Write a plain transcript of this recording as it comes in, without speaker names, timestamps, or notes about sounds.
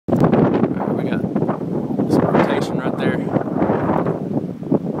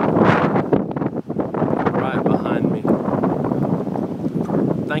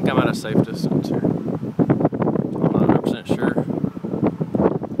distance here. I'm not 100% sure.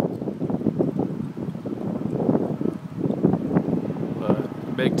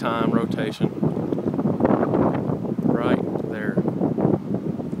 But big time rotation right there.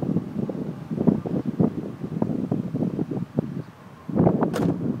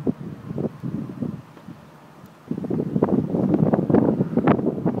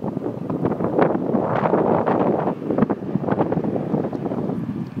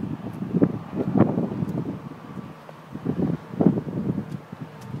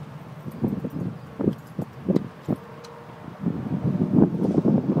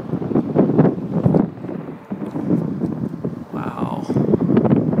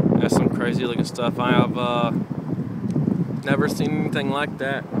 Crazy looking stuff. I have never seen anything like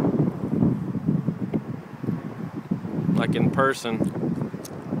that, like in person.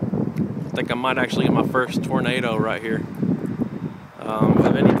 I think I might actually get my first tornado right here.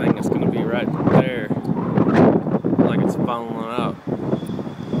 If anything, it's going to be right there, like it's funneling up.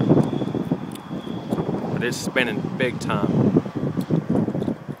 But it's spinning big time.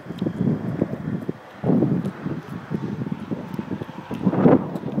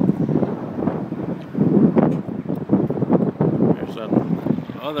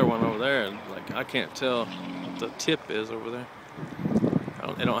 Other one over there, like I can't tell what the tip is over there.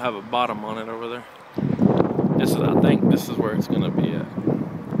 They don't have a bottom on it over there. I think this is where it's gonna be at.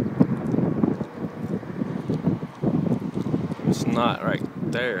 It's not right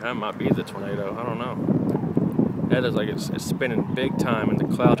there. That might be the tornado. I don't know. That is like it's spinning big time in the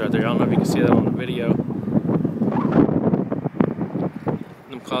clouds right there. I don't know if you can see that on the video.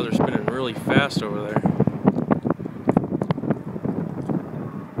 Them clouds are spinning really fast over there.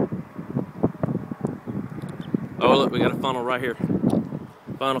 Oh look, we got a funnel right here.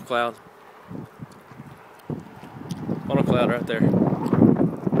 Funnel cloud. Funnel cloud right there.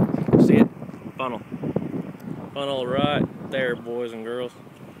 See it? Funnel. Funnel right there, boys and girls.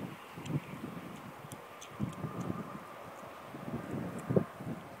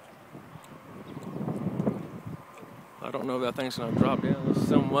 I don't know if that thing's gonna drop down. There's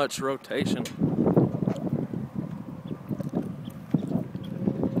so much rotation.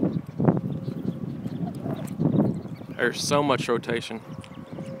 There's so much rotation.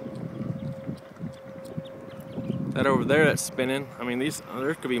 That over there that's spinning, I mean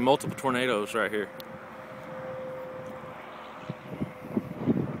there could be multiple tornadoes right here.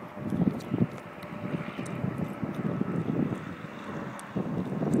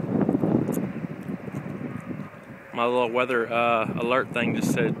 My little weather alert thing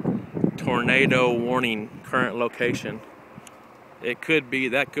just said tornado warning, current location. That could be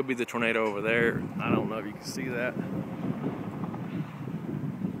the tornado over there. I don't know if you can see that.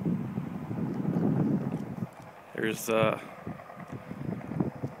 There's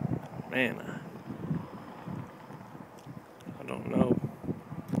man, I don't know.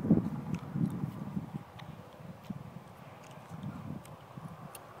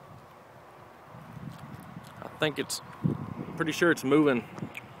 I think pretty sure it's moving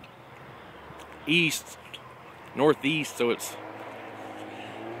east, northeast, so it's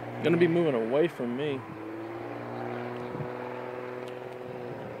gonna be moving away from me.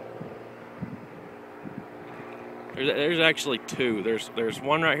 There's actually two. There's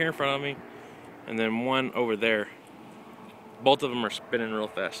one right here in front of me, and then one over there. Both of them are spinning real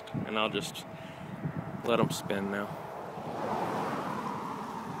fast, and I'll just let them spin now.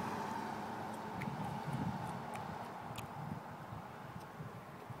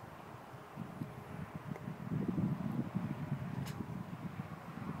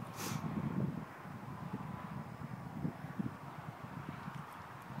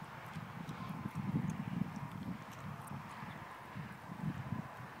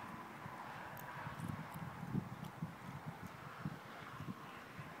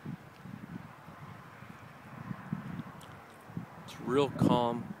 It's real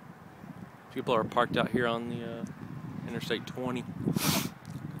calm. People are parked out here on the Interstate 20.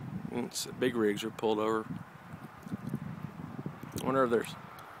 Big rigs are pulled over. I wonder if there's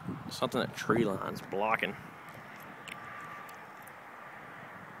something that tree line's blocking.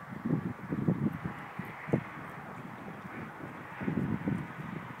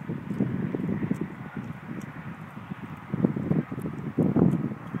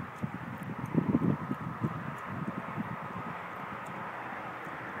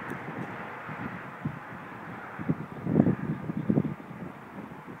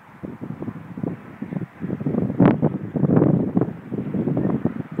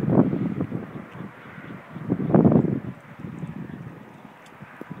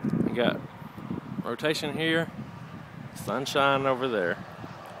 We got rotation here, sunshine over there.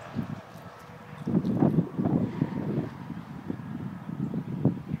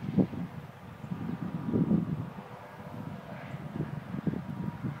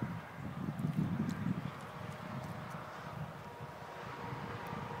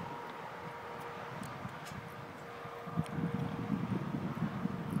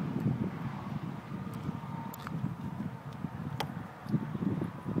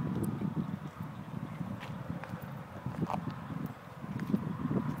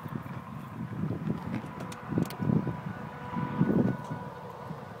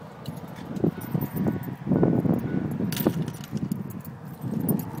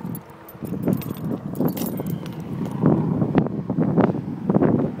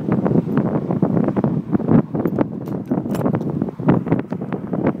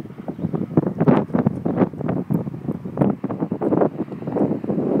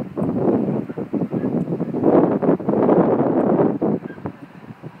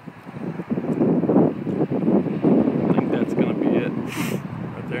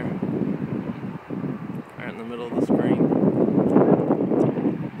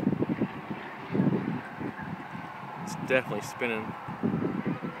 definitely spinning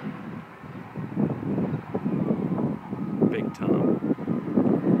big time.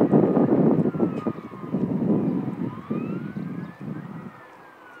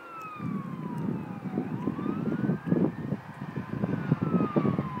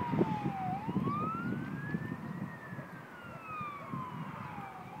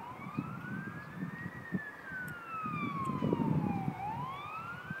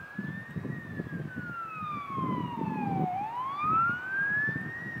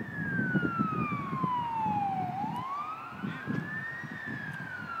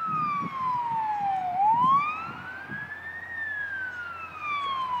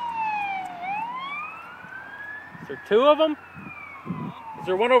 Is there two of them? Is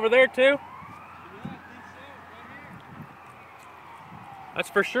there one over there too? Yeah, I think so. Right here. That's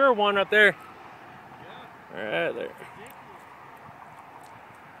for sure one right there. Yeah. Right there.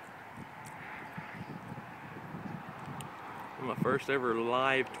 My first ever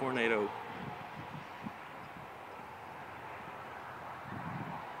live tornado.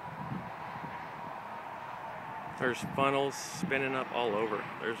 There's funnels spinning up all over.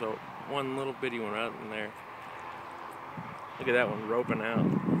 There's one little bitty one right in there. Look at that one roping out.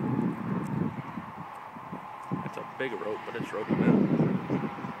 That's a big rope, but it's roping out.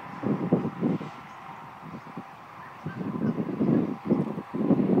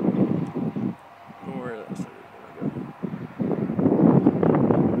 Where is that gonna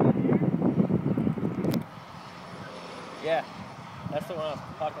go? Yeah, that's the one I was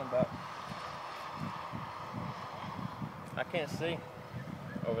talking about. I can't see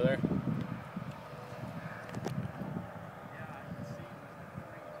over there.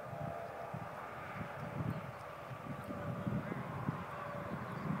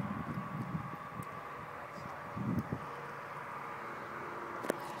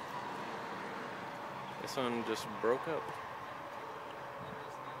 This one just broke up.